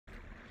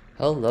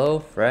Hello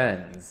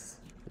friends,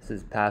 this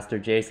is Pastor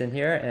Jason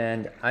here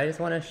and I just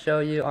want to show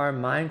you our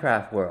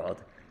Minecraft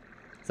world.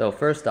 So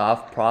first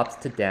off, props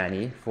to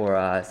Danny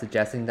for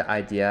suggesting the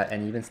idea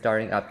and even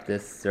starting up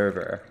this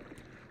server.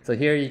 So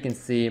here you can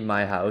see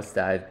my house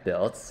that I've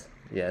built.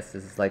 Yes,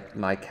 this is like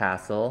my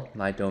castle,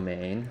 my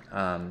domain.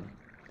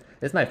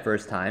 This is my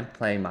first time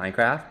playing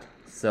Minecraft,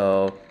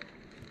 so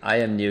I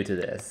am new to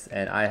this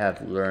and I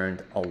have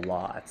learned a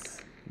lot.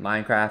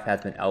 Minecraft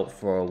has been out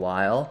for a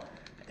while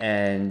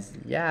and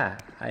yeah,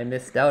 I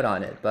missed out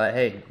on it, but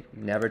hey,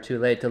 never too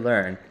late to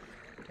learn.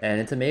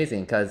 And it's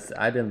amazing because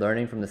I've been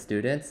learning from the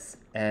students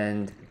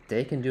and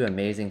they can do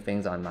amazing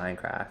things on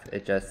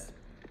Minecraft.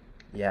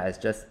 Yeah, it's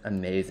just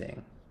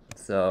amazing.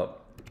 So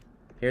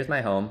here's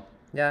my home.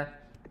 Yeah,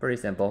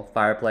 pretty simple.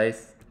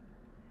 Fireplace,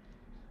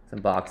 some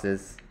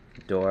boxes,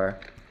 door,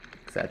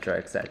 etc,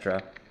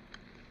 etc.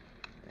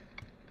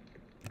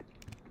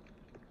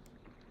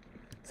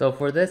 So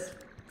for this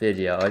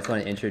video, I just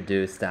want to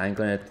introduce that I'm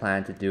going to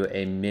plan to do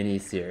a mini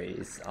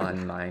series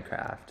on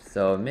Minecraft.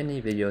 So mini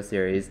video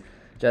series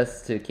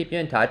just to keep you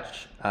in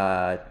touch,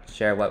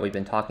 share what we've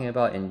been talking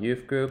about in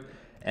youth group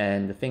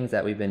and the things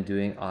that we've been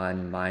doing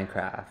on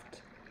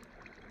Minecraft.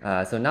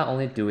 So not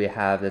only do we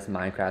have this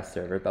Minecraft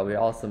server, but we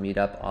also meet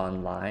up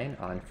online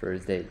on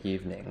Thursday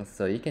evenings.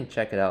 So you can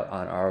check it out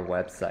on our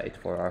website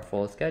for our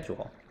full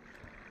schedule.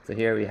 So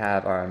here we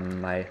have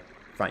my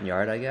front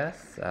yard, I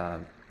guess,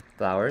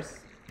 flowers.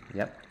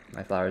 Yep,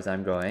 my flowers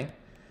I'm growing.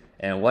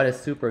 And what is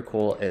super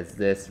cool is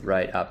this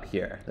right up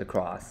here, the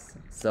cross.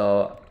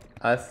 So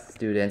us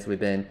students, we've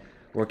been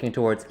working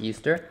towards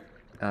Easter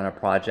on a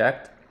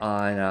project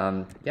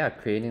on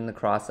creating the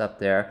cross up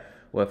there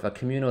with a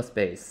communal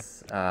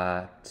space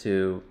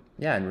in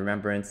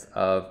remembrance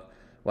of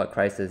what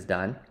Christ has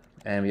done.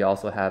 And we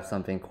also have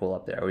something cool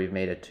up there. We've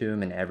made a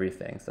tomb and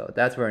everything. So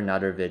that's for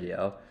another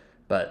video,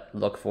 but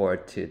look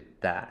forward to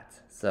that.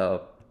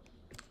 So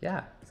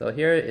yeah, so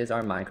here is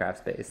our Minecraft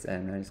space,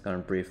 and I'm just going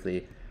to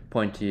briefly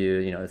point to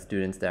you, the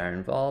students that are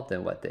involved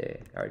and what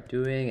they are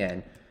doing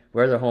and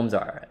where their homes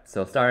are.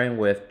 So starting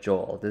with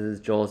Joel. This is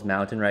Joel's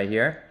mountain right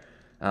here.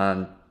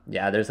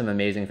 Yeah, there's some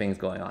amazing things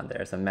going on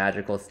there, some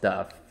magical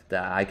stuff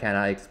that I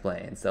cannot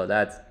explain. So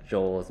that's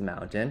Joel's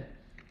mountain.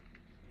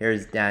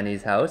 Here's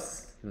Danny's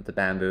house with the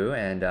bamboo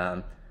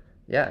and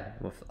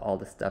with all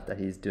the stuff that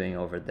he's doing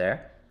over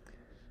there.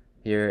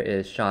 Here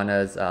is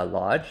Shauna's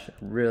lodge.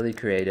 Really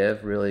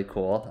creative, really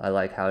cool. I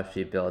like how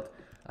she built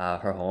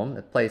her home,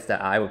 a place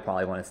that I would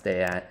probably want to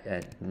stay at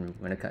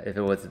if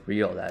it was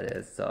real, that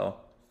is. So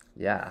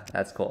yeah,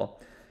 that's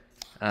cool.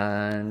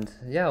 And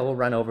yeah, we'll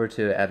run over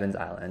to Evans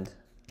Island.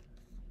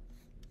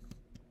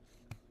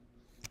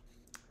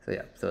 So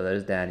yeah, so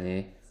there's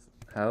Danny's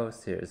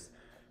house. Here's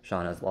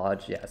Shauna's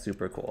lodge. Yeah,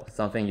 super cool.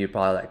 Something you'd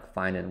probably like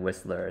find in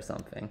Whistler or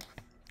something.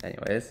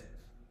 Anyways.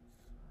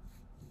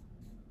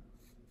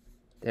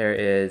 There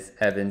is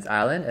Evans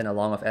Island, and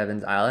along with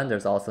Evans Island,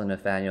 there's also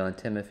Nathaniel and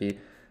Timothy.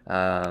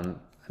 I'm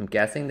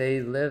guessing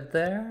they live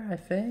there, I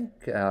think.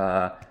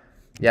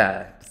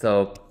 Yeah,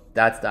 so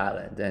that's the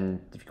island, and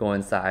if you go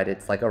inside,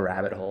 it's like a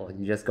rabbit hole.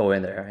 You just go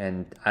in there,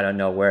 and I don't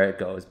know where it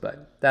goes,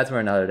 but that's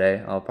for another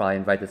day. I'll probably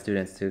invite the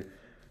students to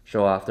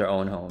show off their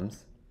own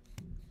homes.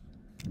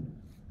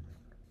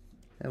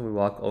 And we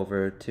walk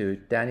over to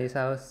Danny's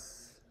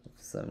house,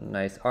 some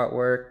nice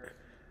artwork,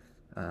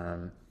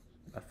 a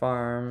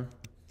farm.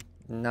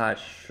 Not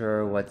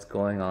sure what's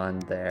going on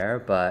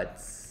there,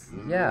 but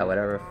yeah,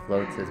 whatever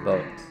floats his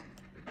boat.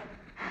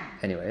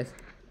 Anyways,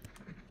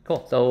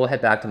 cool. So we'll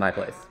head back to my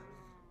place.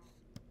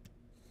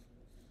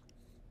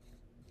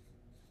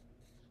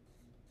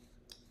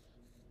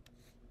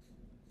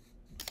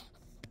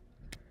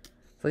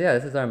 So yeah,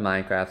 this is our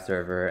Minecraft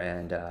server,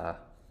 and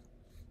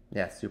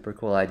yeah, super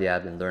cool idea.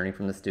 I've been learning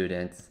from the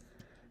students.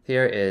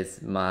 Here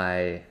is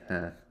my,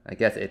 I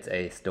guess it's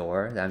a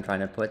store that I'm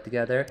trying to put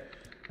together.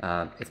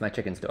 It's my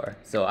chicken store.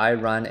 So I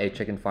run a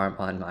chicken farm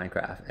on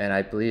Minecraft, and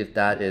I believe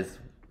that is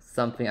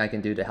something I can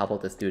do to help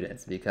out the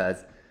students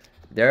because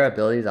their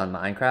abilities on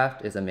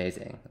Minecraft is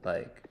amazing.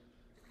 Like,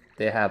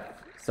 they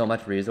have so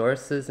much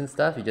resources and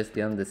stuff. You just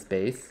give them the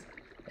space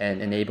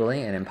and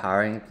enabling and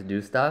empowering to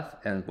do stuff,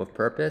 and with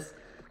purpose,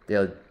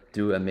 they'll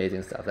do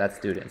amazing stuff. That's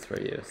students for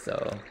you.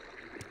 So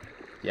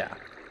yeah.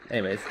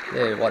 Anyways,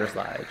 hey, water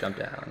slide, jump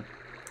down.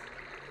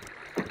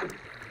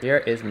 Here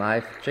is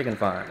my chicken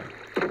farm.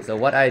 So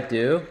what I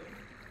do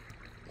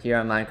here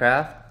on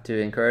Minecraft to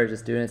encourage the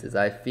students is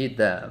I feed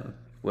them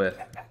with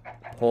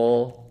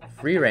whole,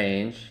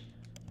 free-range,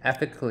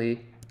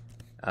 ethically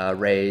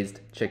raised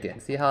chicken.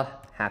 See how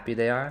happy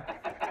they are?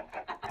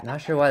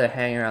 Not sure why they're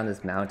hanging around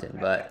this mountain,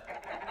 but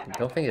I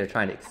don't think they're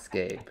trying to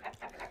escape.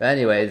 But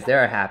anyways, they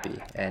are happy,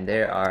 and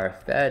they are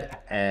fed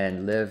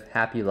and live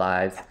happy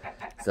lives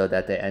so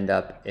that they end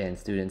up in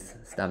students'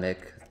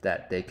 stomach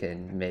that they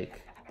can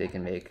make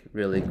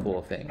really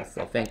cool things.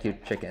 So thank you,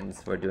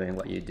 chickens, for doing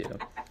what you do.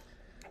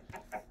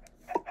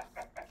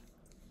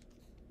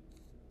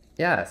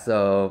 Yeah,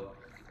 so,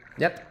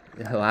 yep.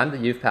 So I'm the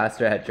youth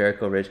pastor at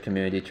Jericho Ridge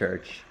Community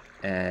Church,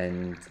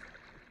 and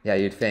Yeah,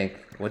 you'd think,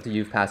 what do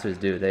youth pastors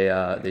do?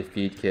 They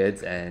feed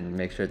kids and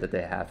make sure that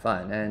they have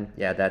fun. And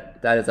yeah,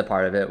 that is a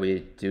part of it. We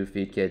do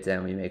feed kids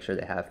and we make sure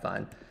they have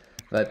fun.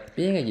 But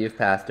being a youth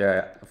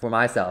pastor, for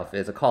myself,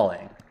 is a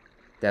calling.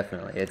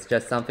 Definitely. It's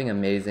just something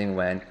amazing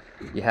when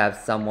you have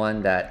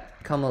someone that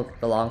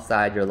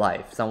alongside your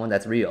life, someone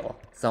that's real,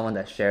 someone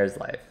that shares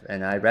life.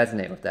 And I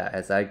resonate with that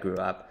as I grew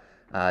up.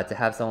 To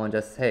have someone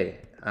just, hey,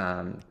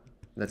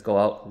 let's go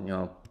out,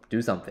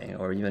 do something,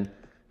 or even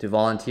to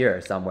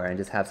volunteer somewhere and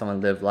just have someone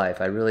live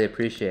life. I really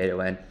appreciate it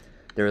when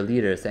there are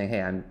leaders saying,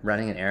 hey, I'm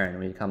running an errand,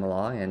 will you come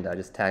along and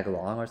just tag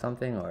along or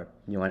something, or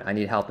I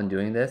need help in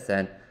doing this,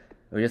 and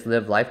we just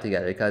live life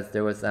together, because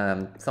there was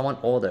someone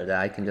older that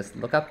I can just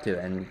look up to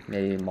and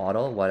maybe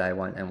model what I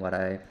want and what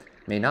I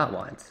may not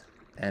want.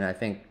 And I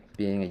think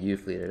being a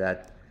youth leader,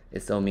 that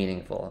is so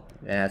meaningful.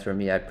 And as for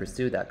me, I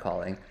pursued that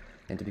calling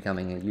into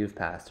becoming a youth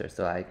pastor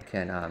so I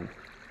can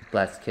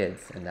bless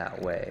kids in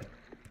that way.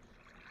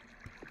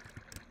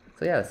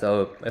 So yeah,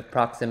 so with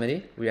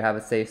proximity, we have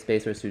a safe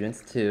space for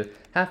students to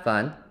have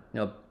fun,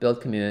 build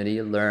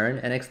community, learn,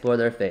 and explore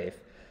their faith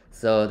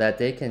so that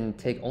they can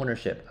take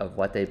ownership of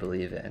what they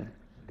believe in.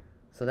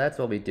 So that's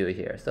what we do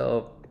here.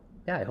 So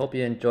yeah, I hope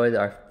you enjoyed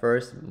our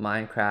first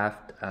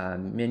Minecraft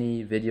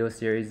mini video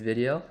series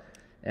video,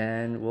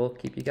 and we'll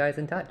keep you guys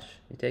in touch.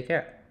 You take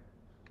care.